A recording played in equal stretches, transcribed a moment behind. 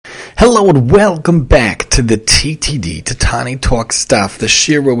Hello and welcome back to the TTD, Tani Talk Stuff, the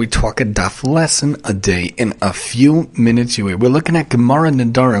shir where we talk a daf lesson a day in a few minutes. We're looking at Gemara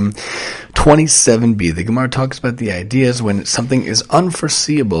Nedarim 27b. The Gemara talks about the ideas when something is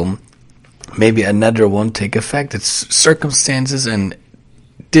unforeseeable, maybe a neder won't take effect. It's circumstances and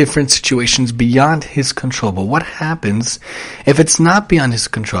different situations beyond his control. But what happens if it's not beyond his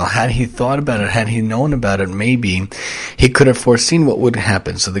control? Had he thought about it, had he known about it, maybe he could have foreseen what would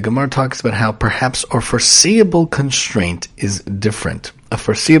happen. So the Gemara talks about how perhaps a foreseeable constraint is different. A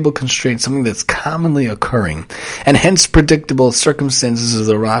foreseeable constraint, something that's commonly occurring, and hence predictable circumstances, as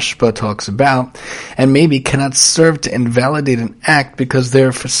the Rashba talks about, and maybe cannot serve to invalidate an act because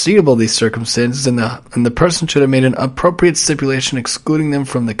they're foreseeable, these circumstances, and the person should have made an appropriate stipulation excluding them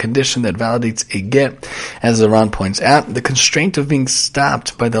from the condition that validates a get, as the Ran points out. The constraint of being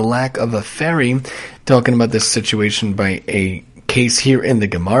stopped by the lack of a ferry, talking about this situation by a case here in the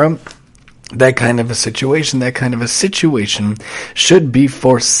Gemara. That kind of a situation should be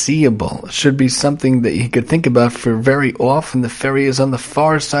foreseeable. It should be something that he could think about, for very often the ferry is on the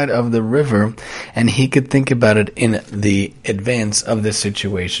far side of the river and he could think about it in the advance of the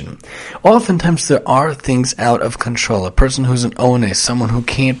situation. Oftentimes there are things out of control. A person who's an ones, someone who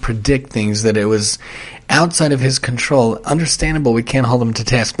can't predict things, that it was outside of his control. Understandable, we can't hold him to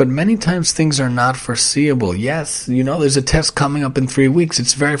task, but many times things are not foreseeable. Yes, there's a test coming up in 3 weeks.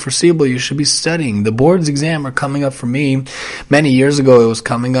 It's very foreseeable. You should be studying. The board's exam are coming up for me. Many years ago, it was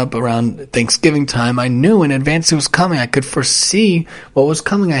coming up around Thanksgiving time. I knew in advance it was coming. I could foresee what was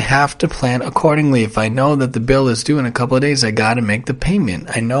coming. I have to plan accordingly. If I know that the bill is due in a couple of days, I got to make the payment.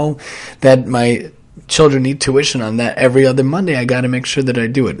 I know that my children need tuition on that every other Monday. I got to make sure that I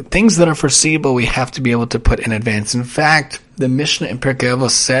do it. Things that are foreseeable, we have to be able to put in advance. In fact, the Mishnah in Pirkei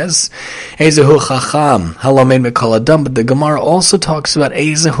Avos says, Ezehu Chacham, Halomein Mikol Adam, but the Gemara also talks about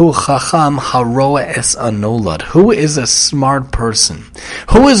Ezehu Chacham Haroa Es Anolad. Who is a smart person?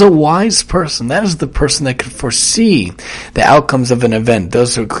 Who is a wise person? That is the person that could foresee the outcomes of an event.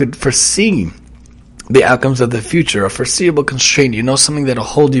 Those who could foresee the outcomes of the future, a foreseeable constraint. Something that'll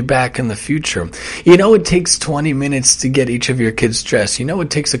hold you back in the future. It takes 20 minutes to get each of your kids dressed. It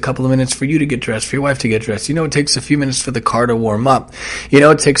takes a couple of minutes for you to get dressed, for your wife to get dressed. It takes a few minutes for the car to warm up.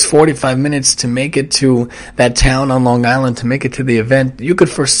 It takes 45 minutes to make it to that town on Long Island, to make it to the event. You could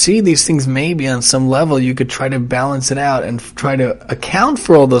foresee these things maybe on some level. You could try to balance it out and try to account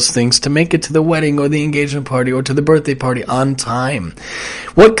for all those things to make it to the wedding or the engagement party or to the birthday party on time.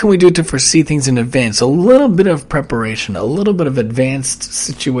 What can we do to foresee things in advance? A little bit of preparation, a little bit of advanced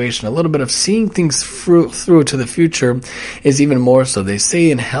situation, a little bit of seeing things through to the future is even more so. They say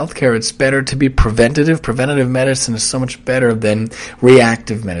in healthcare it's better to be preventative. Preventative medicine is so much better than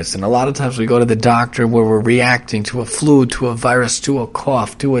reactive medicine. A lot of times we go to the doctor where we're reacting to a flu, to a virus, to a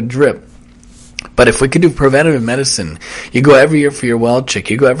cough, to a drip. But if we could do preventative medicine, you go every year for your well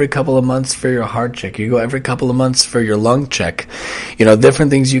check, you go every couple of months for your heart check, you go every couple of months for your lung check, different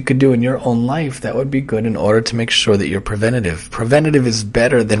things you could do in your own life that would be good in order to make sure that you're preventative. Preventative is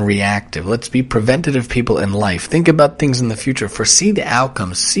better than reactive. Let's be preventative people in life. Think about things in the future. Foresee the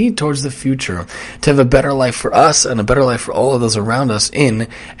outcomes. See towards the future to have a better life for us and a better life for all of those around us in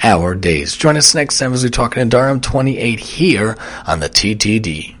our days. Join us next time as we talk in Nedarim 28 here on the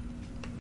TTD.